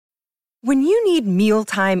When you need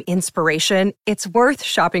mealtime inspiration, it's worth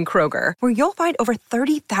shopping Kroger, where you'll find over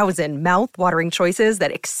 30,000 mouth-watering choices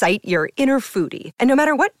that excite your inner foodie. And no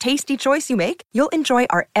matter what tasty choice you make, you'll enjoy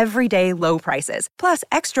our everyday low prices, plus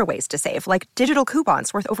extra ways to save, like digital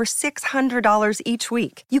coupons worth over $600 each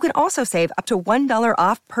week. You can also save up to $1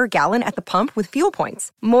 off per gallon at the pump with fuel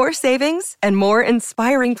points. More savings and more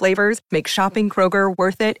inspiring flavors make shopping Kroger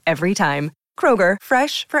worth it every time. Kroger,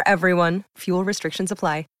 fresh for everyone. Fuel restrictions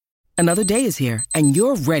apply. Another day is here, and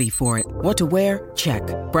you're ready for it. What to wear? Check.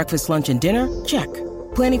 Breakfast, lunch, and dinner? Check.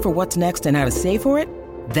 Planning for what's next and how to save for it?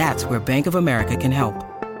 That's where Bank of America can help.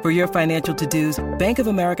 For your financial to-dos, Bank of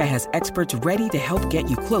America has experts ready to help get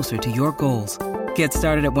you closer to your goals. Get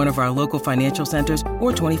started at one of our local financial centers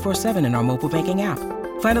or 24/7 in our mobile banking app.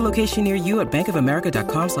 Find a location near you at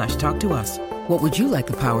bankofamerica.com/talktous. What would you like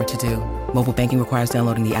the power to do? Mobile banking requires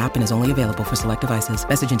downloading the app and is only available for select devices.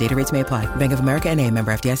 Message and data rates may apply. Bank of America N.A.,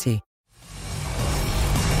 member FDIC.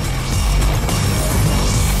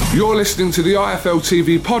 You're listening to the IFL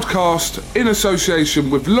TV podcast in association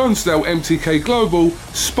with Lonsdale MTK Global,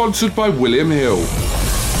 sponsored by William Hill.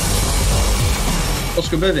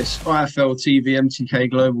 Oscar Bevis, IFL TV MTK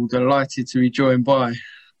Global, delighted to be joined by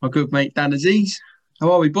my good mate Dan Azeez.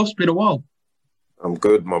 How are we, boss? Been a while. I'm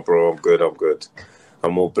good, my bro. I'm good.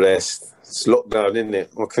 I'm all blessed. It's lockdown, isn't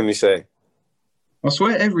it? What can we say? I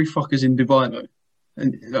swear every fucker's in Dubai, though.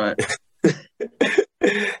 And,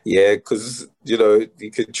 Yeah, because, you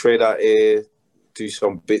could trade out here, do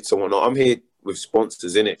some bits and whatnot. I'm here with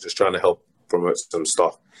sponsors, innit? Just trying to help promote some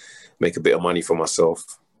stuff, make a bit of money for myself.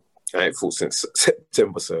 I ain't fought since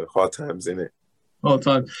September, so hard times, innit? Hard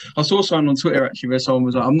time. I saw something on Twitter, actually, where someone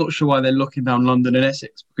was like, I'm not sure why they're locking down London and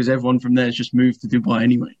Essex, because everyone from there has just moved to Dubai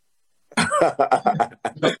anyway.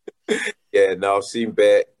 Yeah, now I've seen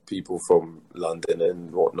bare people from London and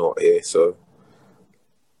whatnot here, so...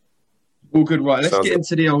 All good, right. Let's get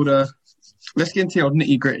into the old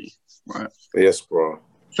nitty gritty, right? Yes, bro.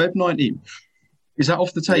 Feb 19th. Is that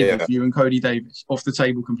off the table for you and Kody Davis? Off the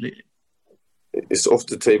table completely? It's off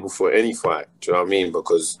the table for any fight. Do you know what I mean?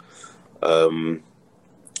 Because the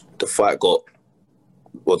fight got...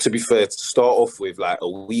 Well, to be fair, to start off with, like a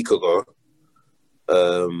week ago,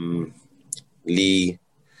 Lee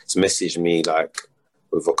has messaged me, like,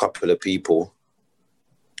 with a couple of people,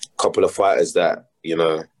 a couple of fighters that,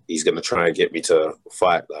 he's going to try and get me to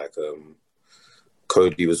fight. Like,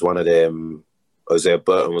 Kody was one of them. Hosea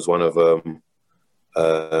Burton was one of them.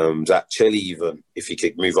 Zach Chelly even, if he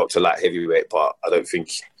could move up to light heavyweight, but I don't think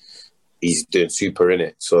he's doing super in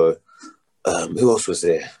it. So, who else was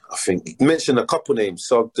there? I think he mentioned a couple names.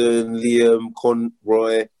 Sugden, Liam,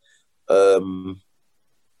 Conroy. A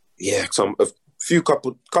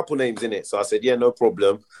couple names in it. So I said, yeah, no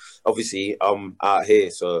problem. Obviously, I'm out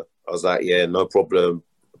here. So I was like, yeah, no problem.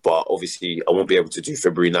 But obviously, I won't be able to do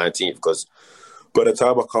February 19th because by the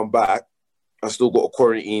time I come back, I still got a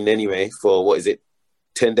quarantine anyway for,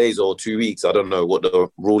 10 days or 2 weeks? I don't know what the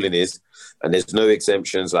ruling is. And there's no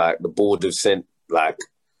exemptions. Like, the board have sent, like,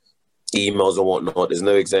 emails and whatnot. There's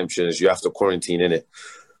no exemptions. You have to quarantine in it.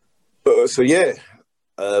 That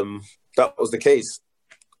was the case.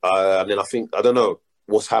 And then I don't know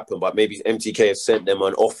what's happened, but maybe MTK have sent them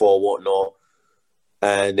an offer or whatnot.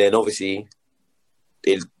 And then obviously,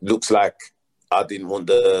 it looks like I didn't want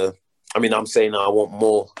I'm saying I want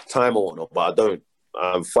more time or whatnot, but I don't.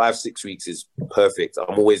 5-6 weeks is perfect.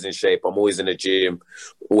 I'm always in shape. I'm always in the gym,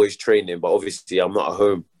 always training, but obviously I'm not at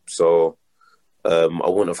home. So I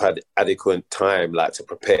wouldn't have had adequate time, like, to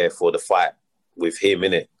prepare for the fight with him,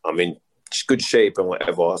 innit? I'm in good shape and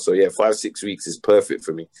whatever. So, 5-6 weeks is perfect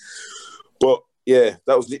for me. But, yeah,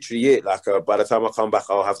 that was literally it. Like, by the time I come back,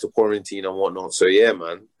 I'll have to quarantine and whatnot. So, yeah,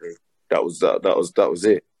 man. That was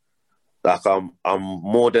it. Like, I'm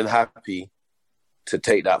more than happy to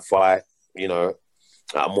take that fight,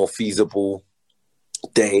 at a more feasible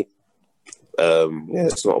date.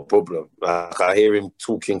 It's not a problem. Like, I hear him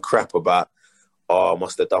talking crap about, I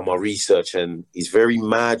must have done my research, and he's very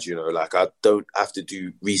mad, Like, I don't have to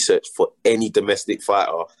do research for any domestic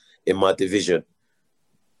fighter in my division.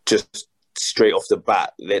 Just straight off the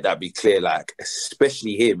bat, let that be clear. Like,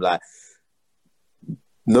 especially him, like.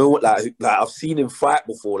 No, like I've seen him fight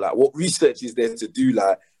before. Like, what research is there to do?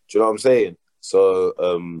 Like, do you know what I'm saying? So,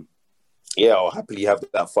 I'll happily have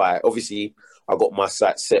that fight. Obviously, I got my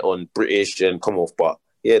sights set on British and come off, but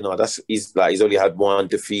he's only had one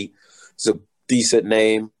defeat. It's a decent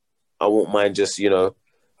name. I won't mind just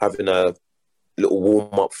having a little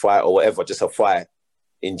warm up fight or whatever, just a fight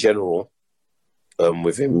in general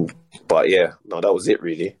with him. But that was it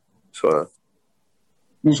really. So.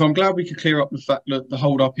 Well, so I'm glad we could clear up the fact that the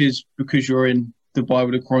hold-up is because you're in Dubai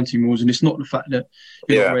with the quarantine rules, and it's not the fact that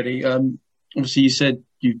you're not ready. Obviously, you said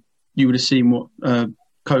you would have seen what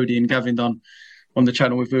Kody and Gavin done on the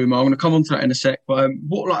channel with Uma. I'm going to come on to that in a sec. But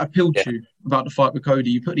what appealed to you about the fight with Kody?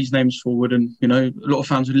 You put these names forward, and a lot of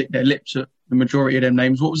fans would lick their lips at the majority of them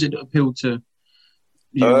names. What was it that appealed to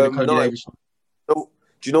you? Cody Davis?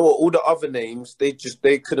 Do you know what? All the other names,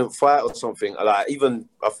 they couldn't fight or something. Like even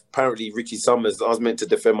apparently Ricky Summers, I was meant to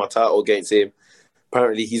defend my title against him.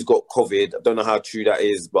 Apparently he's got COVID. I don't know how true that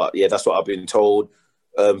is, but yeah, that's what I've been told.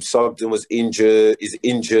 Sugden is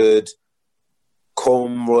injured.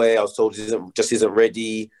 Conroy, I was told, isn't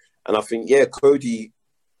ready. And I think, Kody,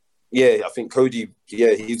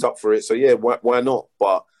 he's up for it. So yeah, why not?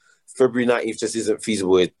 But February 19th just isn't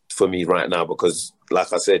feasible for me right now because,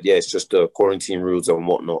 like I said, it's just the quarantine rules and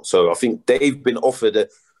whatnot. So I think they've been offered a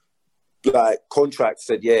contract,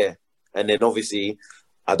 said and then obviously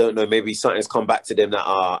I don't know, maybe something's come back to them that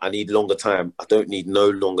I need longer time. I don't need no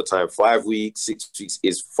longer time. 5 weeks, 6 weeks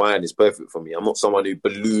is fine. It's perfect for me. I'm not someone who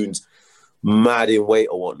balloons mad in weight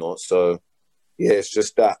or whatnot. So it's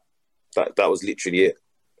just that was literally it.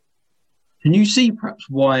 Can you see perhaps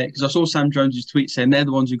why? Because I saw Sam Jones's tweet saying they're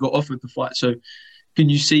the ones who got offered the fight. So can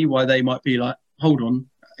you see why they might be like, hold on,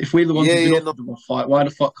 if we're the ones who've been offered the fight, why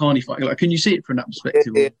the fuck can't he fight? Like, can you see it from that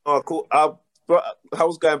perspective? Cool. I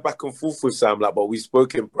was going back and forth with Sam, but we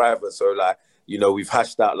spoke in private. So we've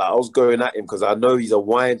hashed out. I was going at him because I know he's a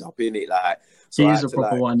wind up in it. So he is a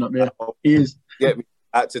proper wind up. Yeah, he is. Get me.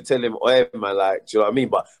 I had to tell him, hey, man, do you know what I mean?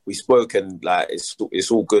 But we spoke and,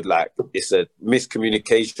 it's all good. It's a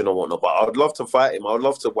miscommunication or whatnot. But I would love to fight him. I would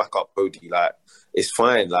love to whack up Kody. It's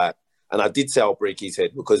fine. And I did say I'll break his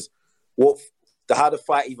head because how the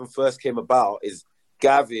fight even first came about is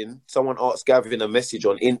someone asked Gavin a message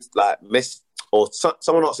on,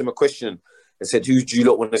 someone asked him a question and said, who do you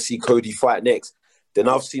lot want to see Kody fight next? Then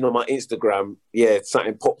I've seen on my Instagram,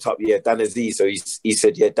 something popped up, Dan Azeez. So he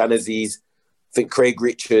said, Dan Azeez, I think Craig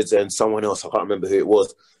Richards and someone else, I can't remember who it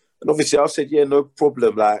was. And obviously I said, no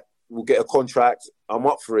problem. We'll get a contract. I'm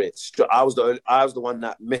up for it. I was the one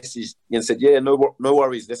that messaged and said, no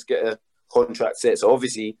worries. Let's get a contract set. So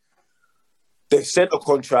obviously they've sent a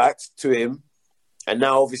contract to him. And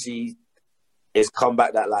now obviously it's come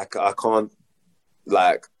back that I can't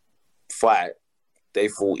fight. They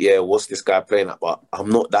thought, what's this guy playing at? But I'm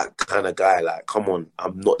not that kind of guy. Come on.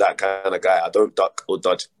 I'm not that kind of guy. I don't duck or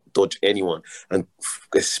dodge anyone, and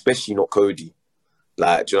especially not Kody. Do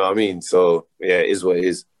you know what I mean? So it is what it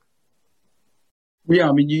is. Yeah,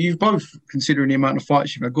 I mean, you've both, considering the amount of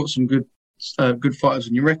fights you've had, got some good fighters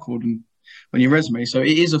on your record and on your resume. So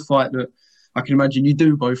it is a fight that I can imagine you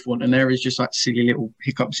do both want, and there is just silly little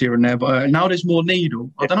hiccups here and there. But now there's more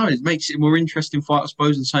needle. I don't know. It makes it a more interesting fight, I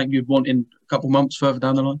suppose, and something you'd want in a couple of months further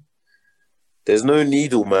down the line. There's no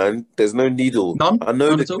needle, man. There's no needle. None? I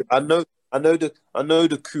know the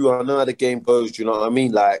coup. I know how the game goes. Do you know what I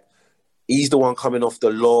mean? He's the one coming off the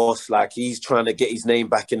loss. He's trying to get his name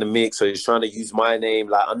back in the mix. So he's trying to use my name.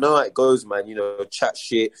 I know how it goes, man. Chat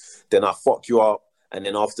shit. Then I fuck you up. And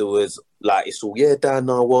then afterwards, it's all, Dan,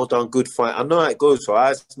 no, well done, good fight. I know how it goes. So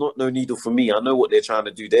it's not no needle for me. I know what they're trying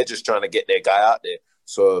to do. They're just trying to get their guy out there.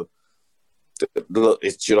 So, look, do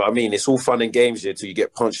you know what I mean? It's all fun and games here till you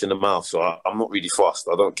get punched in the mouth. So I'm not really fussed.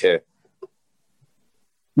 I don't care.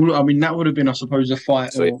 Well, I mean, that would have been, I suppose, a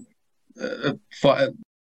fight, if I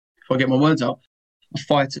get my words out, a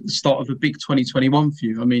fight at the start of the big 2021 for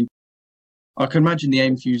you. I mean, I can imagine the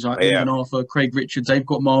aim for you is Ian Arthur, Craig Richards, they've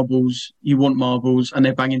got marbles, you want marbles, and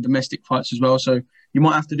they're banging domestic fights as well. So you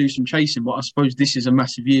might have to do some chasing, but I suppose this is a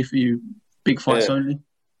massive year for you, big fights only.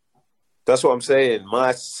 That's what I'm saying.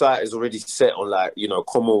 My sight is already set on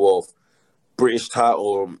Commonwealth, British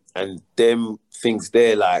title, and them things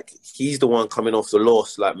there. He's the one coming off the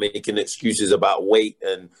loss, making excuses about weight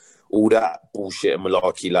and all that bullshit and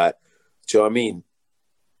malarkey. Do you know what I mean?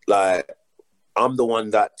 I'm the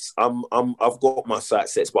one I've got my sight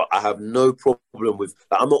sets, but I have no problem with.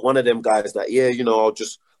 I'm not one of them guys that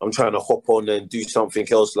I'm trying to hop on and do something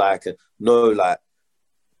else.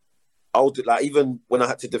 I'll do, even when I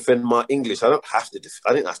had to defend my English, I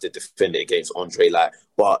didn't have to defend it against Andre.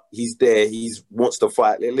 But he's there. He wants to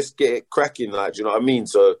fight. Let's get it cracking. Do you know what I mean?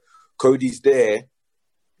 So Kody's there.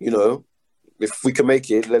 If we can make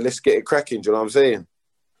it, let's get it cracking. Do you know what I'm saying?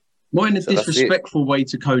 Not in a disrespectful way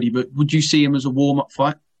to Kody, but would you see him as a warm-up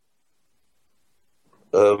fight?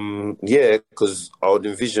 Yeah, because I would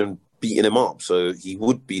envision beating him up, so he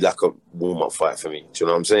would be a warm-up fight for me. Do you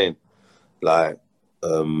know what I'm saying?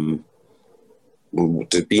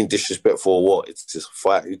 Being disrespectful or what? It's just a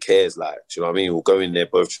fight. Who cares? Do you know what I mean? We'll go in there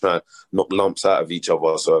both trying to knock lumps out of each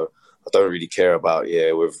other. So I don't really care about,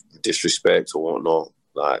 with disrespect or whatnot.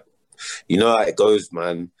 Like, you know how it goes,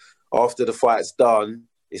 man. After the fight's done,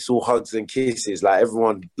 it's all hugs and kisses. Like,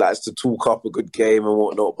 everyone likes to talk up a good game and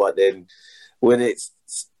whatnot, but then when it's,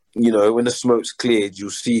 when the smoke's cleared, you'll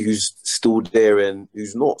see who's still there and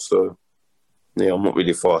who's not. So, yeah, I'm not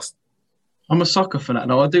really fast. I'm a sucker for that.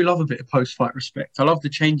 No, I do love a bit of post-fight respect. I love the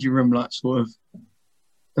changing room, like, sort of, I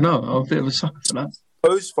don't know, I'm a bit of a sucker for that.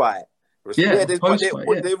 Post-fight respect? Yeah,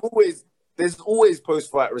 there's always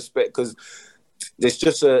post-fight respect, because there's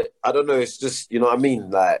just it's just, you know what I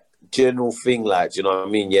mean, like, general thing, like, you know what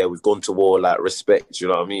I mean? Yeah, we've gone to war, like, respect, you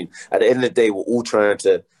know what I mean? At the end of the day, we're all trying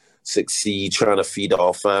to succeed, trying to feed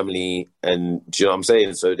our family, and do you know what I'm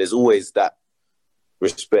saying? So there's always that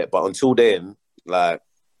respect, but until then, like,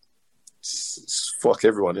 fuck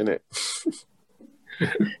everyone, innit?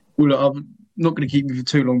 Well, look, I'm not going to keep you for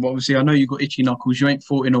too long, but obviously I know you've got itchy knuckles, you ain't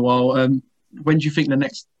fought in a while. When do you think the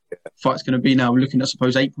next fight's going to be now? We're looking at, I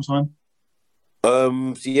suppose, April time?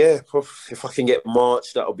 If I can get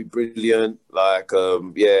March, that'll be brilliant. Like,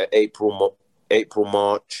 April,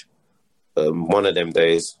 March, one of them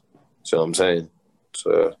days. So I'm saying.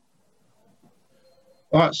 So.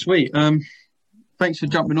 All right, sweet. Thanks for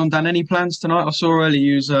jumping on, Dan. Any plans tonight? I saw earlier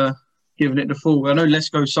you was giving it the full. I know Let's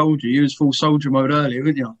Go Soldier. You was full soldier mode earlier,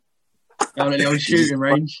 weren't you? Down at the old shooting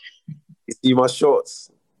range. You see my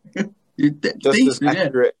shots? Just decent, as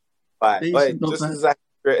accurate. Yeah. Decent, just as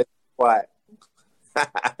accurate as fight.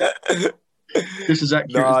 Just as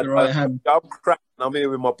accurate as the right hand. I'm cracking. I'm here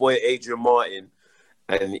with my boy Adrian Martin,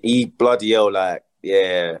 and he bloody hell, like,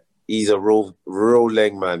 yeah, he's a real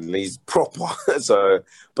leg man. He's proper. So,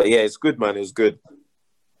 but yeah, it's good, man. It was good.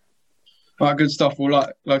 All right, good stuff. Well,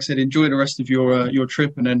 like I said, enjoy the rest of your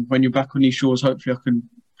trip, and then when you're back on these shores, hopefully I can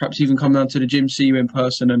perhaps even come down to the gym, see you in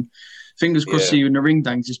person, and fingers crossed see you in the ring,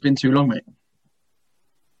 Dangs. It's been too long, mate.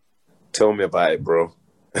 Tell me about it, bro.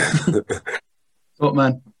 What,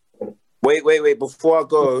 man? Wait. Before I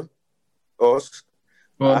go, Os,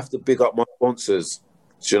 I have to big up my sponsors.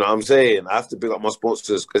 Do you know what I'm saying? I have to big up my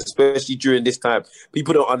sponsors, especially during this time.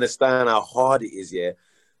 People don't understand how hard it is,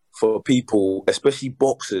 for people, especially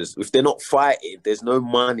boxers. If they're not fighting, there's no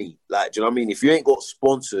money. Like, do you know what I mean? If you ain't got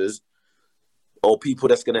sponsors or people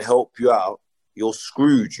that's going to help you out, you're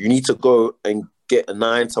screwed. You need to go and get a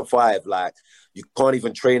 9 to 5. Like, you can't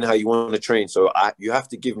even train how you want to train. So you have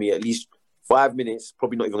to give me at least 5 minutes,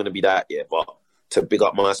 probably not even going to be that, but to big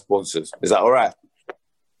up my sponsors. Is that all right?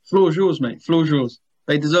 Floor's yours, mate. Floor's yours.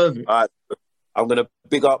 They deserve it. All right. I'm going to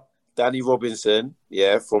big up Danny Robinson,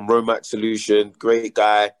 from Romac Solution. Great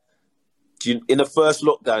guy. In the first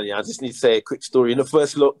lockdown, I just need to say a quick story. In the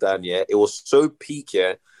first lockdown, it was so peak,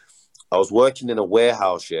 I was working in a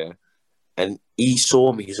warehouse, and he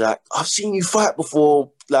saw me. He's like, I've seen you fight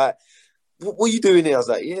before. Like, what are you doing here? I was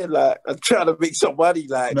like, like, I'm trying to make some money.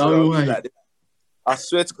 Like, no way. Like, I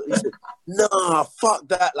swear to God. He said, nah, fuck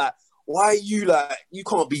that. Like, why are you, like, you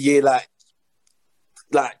can't be here, like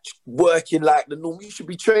working like the norm. You should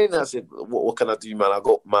be training. I said, what can I do, man? I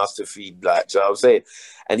got mouths to feed, like, do you know what I'm saying?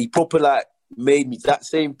 And he proper, like, made me that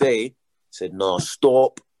same day, said, nah,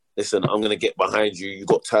 stop. Listen, I'm going to get behind you. You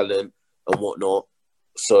got talent and whatnot.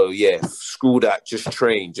 So, screw that. Just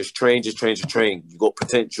train. Just train. You got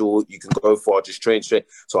potential. You can go far. Just train.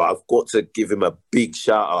 So I've got to give him a big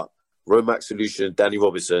shout out. Romac Solution, Danny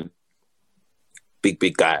Robinson.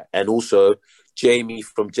 Big guy. And also Jamie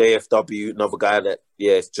from JFW, another guy that,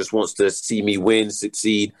 just wants to see me win,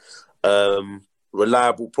 succeed.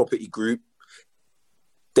 Reliable Property Group.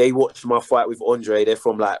 They watched my fight with Andre. They're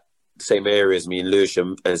from, like, the same area as me in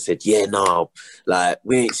Lewisham, and said, like,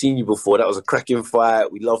 we ain't seen you before. That was a cracking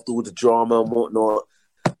fight. We loved all the drama and whatnot.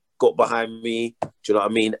 Got behind me. Do you know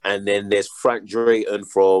what I mean? And then there's Frank Drayton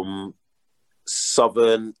from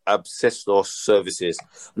Southern Asbestos Services,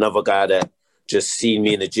 another guy that just seen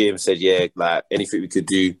me in the gym, said, like, anything we could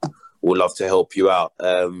do, we'd love to help you out.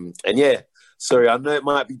 Sorry, I know it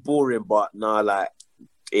might be boring, but like,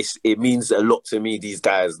 it means a lot to me, these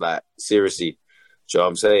guys, like, seriously. Do you know what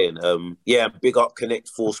I'm saying? Big up Connect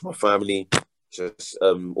Force, my family, just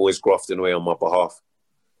always grafting away on my behalf.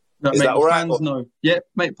 Is that all right? Fans know. Yeah,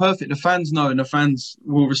 mate, perfect. The fans know, and the fans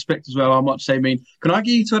will respect as well how much they mean. Can I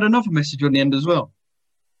get you to add another message on the end as well?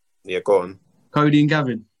 Yeah, go on. Kody and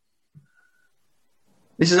Gavin.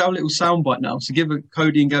 This is our little soundbite now, so give it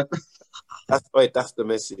Kody and Gavin. That's the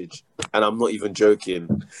message, and I'm not even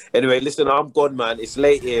joking. Anyway, listen, I'm gone, man. It's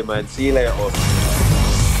late here, man. See you later.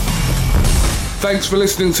 Thanks for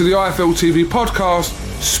listening to the IFL TV podcast,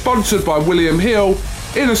 sponsored by William Hill,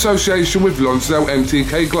 in association with Lonsdale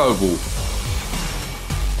MTK Global.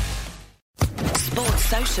 Sports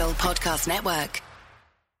Social Podcast Network.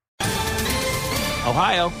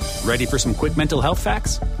 Ohio, ready for some quick mental health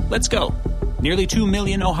facts? Let's go. Nearly 2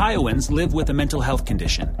 million Ohioans live with a mental health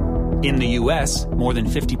condition. In the U.S., more than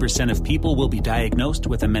 50% of people will be diagnosed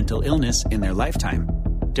with a mental illness in their lifetime.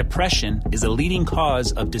 Depression is a leading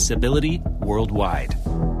cause of disability worldwide.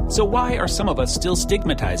 So why are some of us still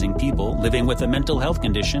stigmatizing people living with a mental health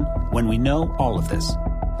condition when we know all of this?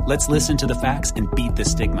 Let's listen to the facts and beat the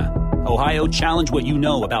stigma. Ohio, challenge what you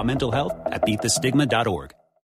know about mental health at beatthestigma.org.